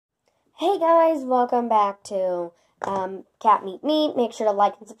Hey guys, welcome back to Cat Meet Me. Make sure to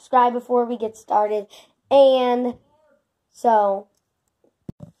like and subscribe before we get started. And so,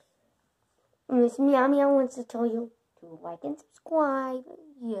 Miss Meow Meow wants to tell you to like and subscribe.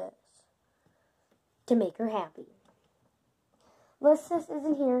 Yes. To make her happy. Lissus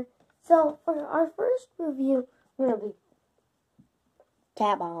isn't here. So, for our first review, we're going to be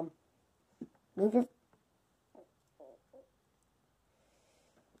Cat Bomb. Move your...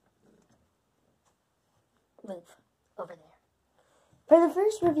 Move over there. For the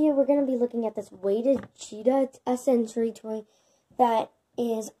first review, we're going to be looking at this weighted cheetah, a sensory toy that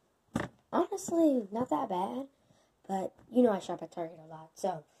is honestly not that bad, but you know I shop at Target a lot,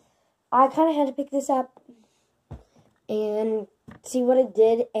 so I kind of had to pick this up and see what it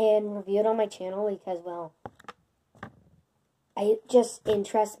did and review it on my channel because, well, it just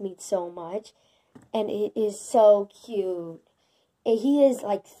interests me so much, and it is so cute. And he is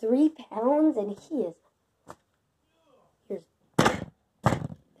like 3 pounds, and he is...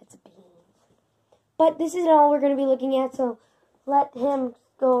 That's a bean. But this isn't all we're going to be looking at, so let him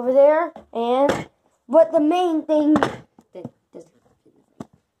go over there. And what the main thing...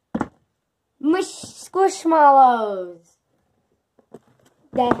 squishMallows.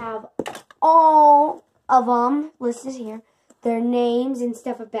 They have all of them listed here. Their names and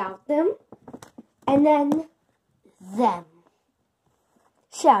stuff about them. And then them.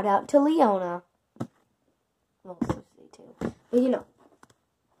 Shout out to Leona. Well, too. But you know.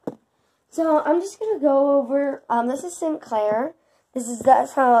 So I'm just gonna go over. This is Sinclair.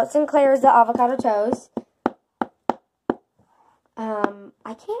 That's how Sinclair is the avocado toast.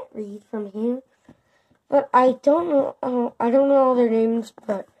 I can't read from here, but I don't know. I don't know all their names,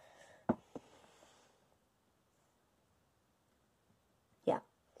 but yeah,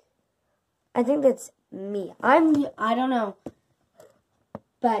 I think that's me. I don't know,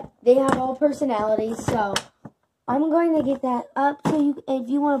 but they have all personalities, so I'm going to get that up. So you, if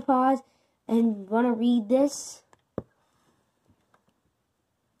you want to pause and want to read this,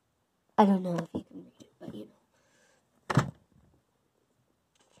 I don't know if you can read it, but you know.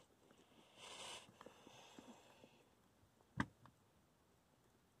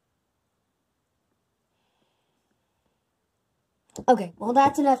 Okay, well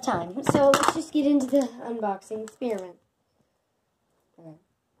that's enough time. So let's just get into the unboxing experiment. Okay,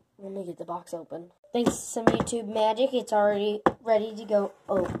 let me get the box open. Thanks to some YouTube magic, it's already ready to go.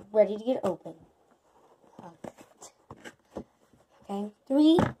 Ready to get open. Okay,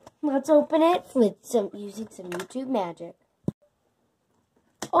 3. Let's open it with using some YouTube magic.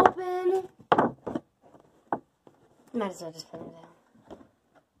 Open. Might as well just put it down.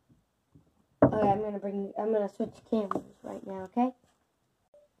 Okay, I'm gonna switch cameras right now, okay?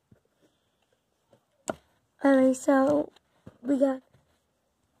 Alright, so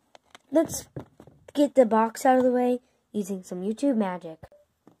let's get the box out of the way using some YouTube magic.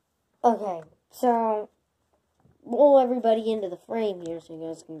 Okay, so roll everybody into the frame here so you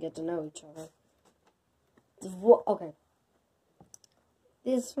guys can get to know each other. Okay.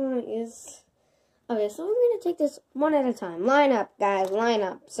 This one is... Okay, so we're gonna take this one at a time. Line up, guys, line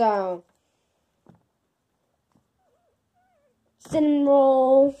up. So... Cinnamon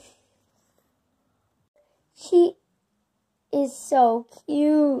roll. She is so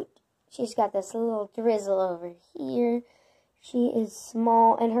cute. She's got this little drizzle over here. She is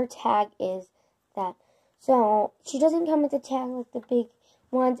small, and her tag is that. So she doesn't come with a tag like the big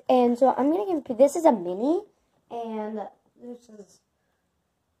ones. And so I'm gonna give this is a mini, and this is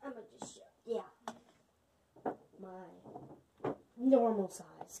I'm gonna just show my normal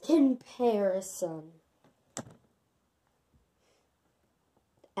size comparison.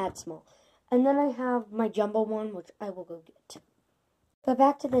 Add small. And then I have my jumbo one, which I will go get. But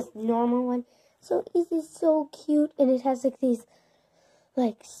back to this normal one. So it is so cute, and it has like these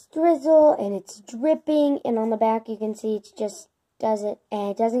like drizzle, and it's dripping, and on the back you can see it just doesn't, and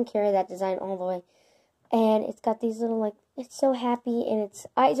it doesn't carry that design all the way. And it's got these little like, it's so happy, and its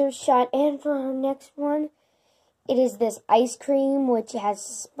eyes are shut. And for our next one, it is this ice cream, which has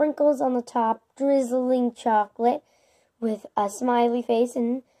sprinkles on the top, drizzling chocolate, with a smiley face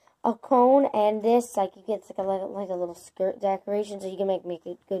and a cone, and this, like, you get like a little skirt decoration, so you can make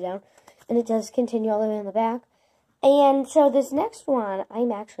it go down, and it does continue all the way in the back. And so this next one,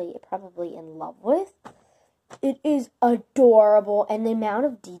 I'm actually probably in love with. It is adorable, and the amount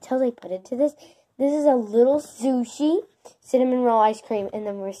of detail they put into this. This is a little sushi, cinnamon roll ice cream, and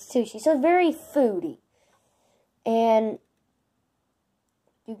then we're sushi, so very foodie. And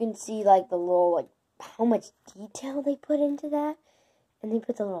you can see, like, the little, like, how much detail they put into that. And they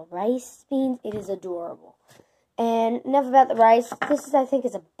put the little rice beans. It is adorable. And enough about the rice. This is, I think,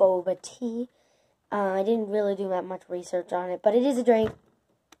 is a boba tea. I didn't really do that much research on it, but it is a drink.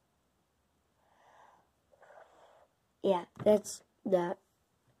 Yeah, that's that.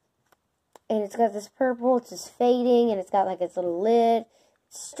 And it's got this purple, it's just fading, and it's got like its little lid,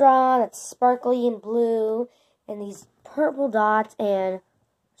 straw that's sparkly and blue, and these purple dots, and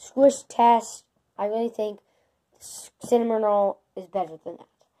squish test. I really think cinnamon roll is better than that.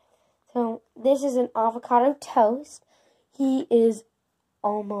 So, this is an avocado toast. He is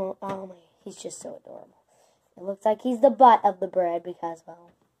almost, oh my, he's just so adorable. It looks like he's the butt of the bread because,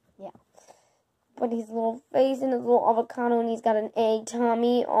 well, yeah. But his little face and his little avocado, and he's got an egg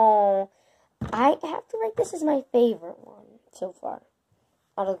tummy. Oh, I have to rate this as my favorite one so far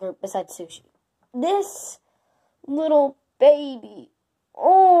out of the group besides sushi. This little baby.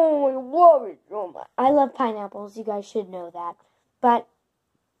 Oh, I love it so much. I love pineapples. You guys should know that. But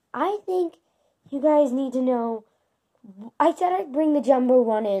I think you guys need to know. I said I'd bring the jumbo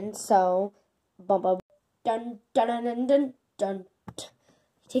one in, so bum bum dun dun dun dun dun dun. It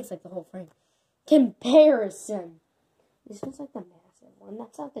takes like the whole frame. Comparison. This one's like the massive one.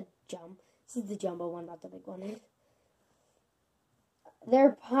 That's not the jump. This is the jumbo one, not the big one.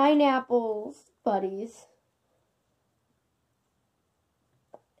 They're pineapples, buddies.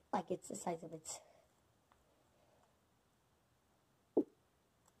 Like it's the size of its.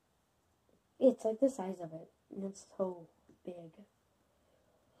 It's like the size of it. And it's so big.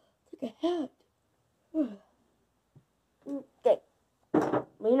 It's like a hat. Okay.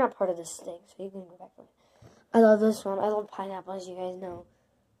 Well, you're not part of this thing, so you can go back to it. I love this one. I love pineapple, as you guys know.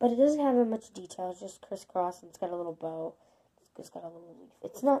 But it doesn't have much detail. It's just crisscross, and it's got a little bow. It's got a little leaf.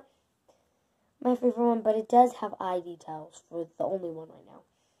 It's not my favorite one, but it does have eye details for the only one right now.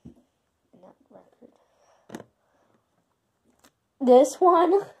 In that record. This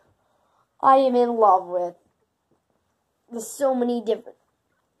one, I am in love with. There's so many different,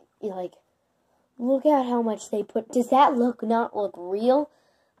 like, look at how much they put. Does that not look real?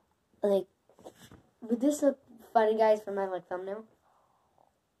 Like, would this look funny, guys, for my, like, thumbnail?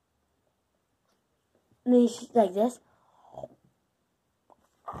 Like this.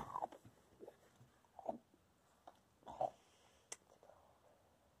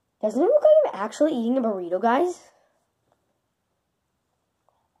 Doesn't it look like I'm actually eating a burrito, guys?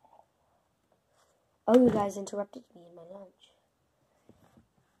 Oh, you guys interrupted me in my lunch.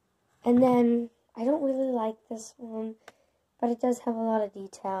 And then, I don't really like this one, but it does have a lot of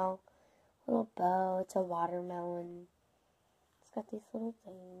detail. Little bow, it's a watermelon. It's got these little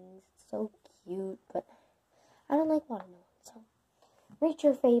things. It's so cute, but I don't like watermelon, so rate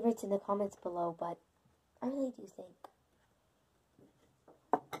your favorites in the comments below, but I really do think.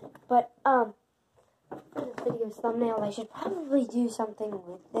 But, for this video's thumbnail, I should probably do something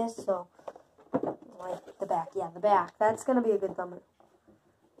with this, so, like, the back. Yeah, the back. That's gonna be a good thumbnail.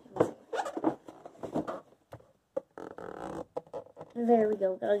 There we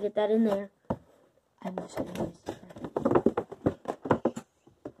go. Gotta get that in there. I'm just gonna use this.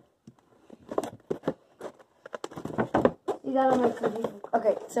 You got on my TV.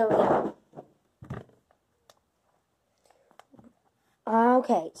 Okay, so yeah.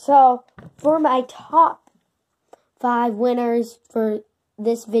 Okay, so for my top 5 winners for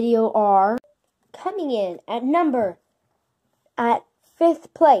this video are coming in at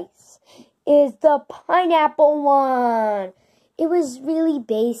 5th place is the pineapple one. It was really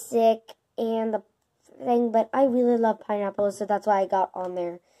basic and the thing, but I really love pineapples, so that's why I got on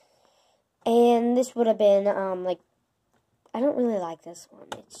there. And this would have been, like, I don't really like this one.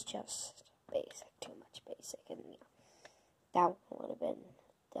 It's just basic, too much basic, and yeah, that one would have been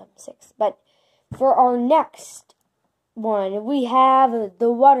the 6th. But for our next one, we have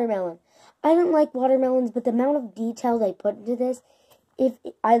the watermelon. I don't like watermelons, but the amount of detail they put into this, if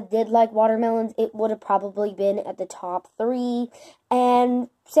I did like watermelons, it would have probably been at the top 3. And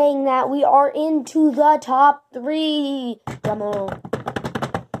saying that, we are into the top 3. Drum roll.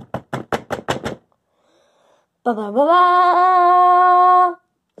 Ba-ba-ba-ba!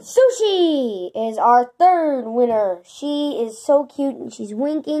 Sushi is our 3rd winner. She is so cute, and she's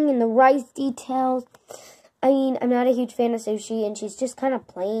winking, and the rice details. I mean, I'm not a huge fan of sushi, and she's just kind of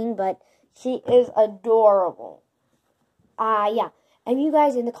plain, but she is adorable. Yeah. And you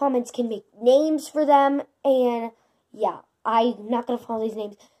guys in the comments can make names for them, and yeah, I'm not going to follow these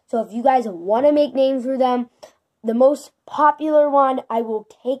names. So if you guys want to make names for them, the most popular one, I will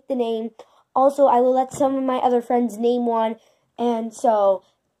take the name. Also, I will let some of my other friends name one. And so,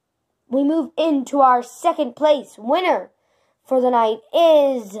 we move into our 2nd place winner for the night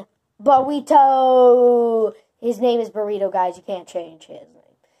is Burrito. His name is Burrito, guys. You can't change his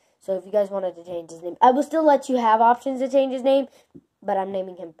name. So if you guys wanted to change his name, I will still let you have options to change his name, but I'm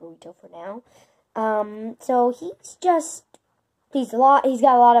naming him Burrito for now. So he's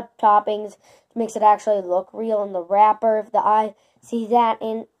got a lot of toppings. It makes it actually look real in the wrapper. If the eye sees that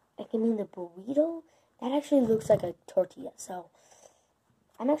in, I mean the burrito, that actually looks like a tortilla. So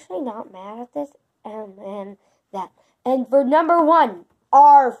I'm actually not mad at this. And that. And for number 1,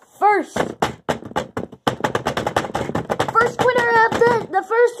 our first winner of the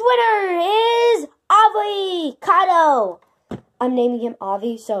first winner is Avocado. I'm naming him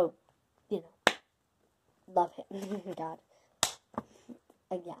Avi, so love him. God.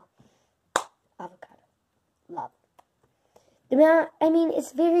 Yeah. Avocado. Love. I mean,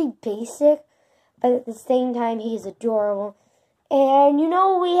 it's very basic, but at the same time, he's adorable. And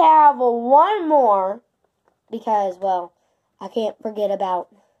we have one more, because, well, I can't forget about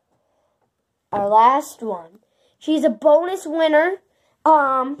our last one. She's a bonus winner.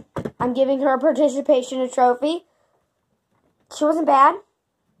 I'm giving her a participation trophy. She wasn't bad.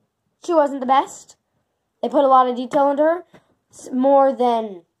 She wasn't the best. They put a lot of detail into her, more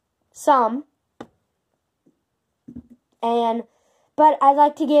than some. But I'd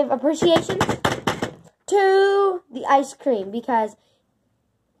like to give appreciation to the ice cream, because,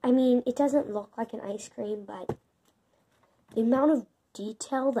 I mean, it doesn't look like an ice cream, but the amount of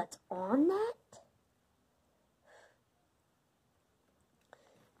detail that's on that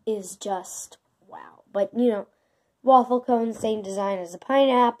is just wow. But, waffle cone, same design as a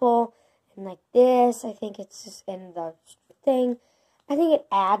pineapple, and like this, I think it's just in the thing. I think it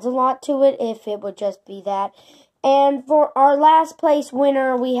adds a lot to it if it would just be that. And for our last place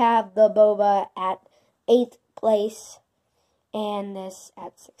winner, we have the boba at 8th place, and this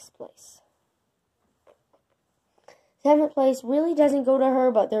at 6th place. 7th place really doesn't go to her,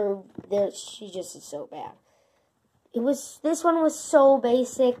 but she just is so bad. This one was so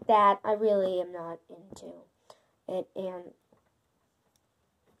basic that I really am not into it. And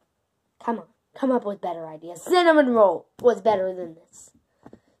come up with better ideas. Cinnamon roll was better than this.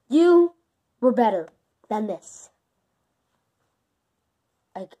 You were better than this.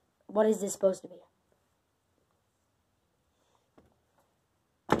 Like, what is this supposed to be?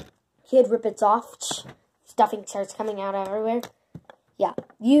 Kid rip it off. Stuffing starts coming out everywhere. Yeah,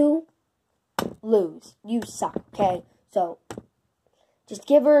 you lose. You suck, okay? So, just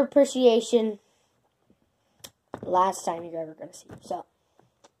give her appreciation. Last time you're ever going to see her. So,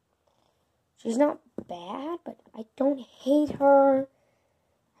 she's not bad, but I don't hate her.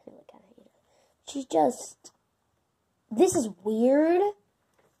 I really kind of hate her. She's just, this is weird.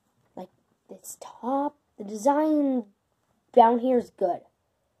 Like, this top, the design down here is good.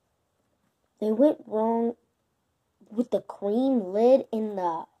 They went wrong with the cream lid in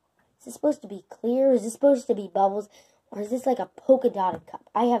the, is this supposed to be clear? Is this supposed to be bubbles? Or is this like a polka dotted cup?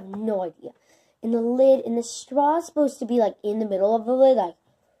 I have no idea. And the lid, and the straw is supposed to be like in the middle of the lid, like,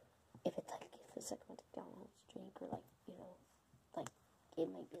 if it's like a McDonald's drink, or like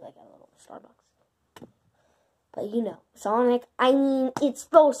it might be like a little Starbucks. But Sonic, I mean, it's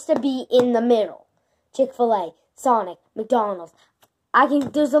supposed to be in the middle. Chick-fil-A, Sonic, McDonald's.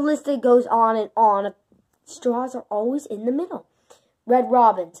 There's a list that goes on and on. Straws are always in the middle. Red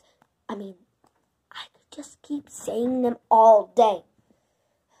Robins. I mean, I could just keep saying them all day.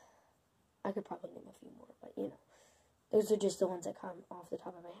 I could probably name a few more, but those are just the ones that come off the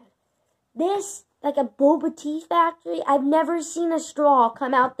top of my head. This, like a boba tea factory, I've never seen a straw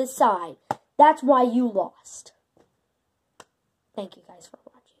come out the side. That's why you lost. Thank you guys for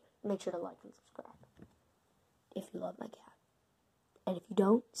watching. Make sure to like and subscribe if you love my cat. And if you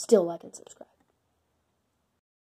don't, still like and subscribe.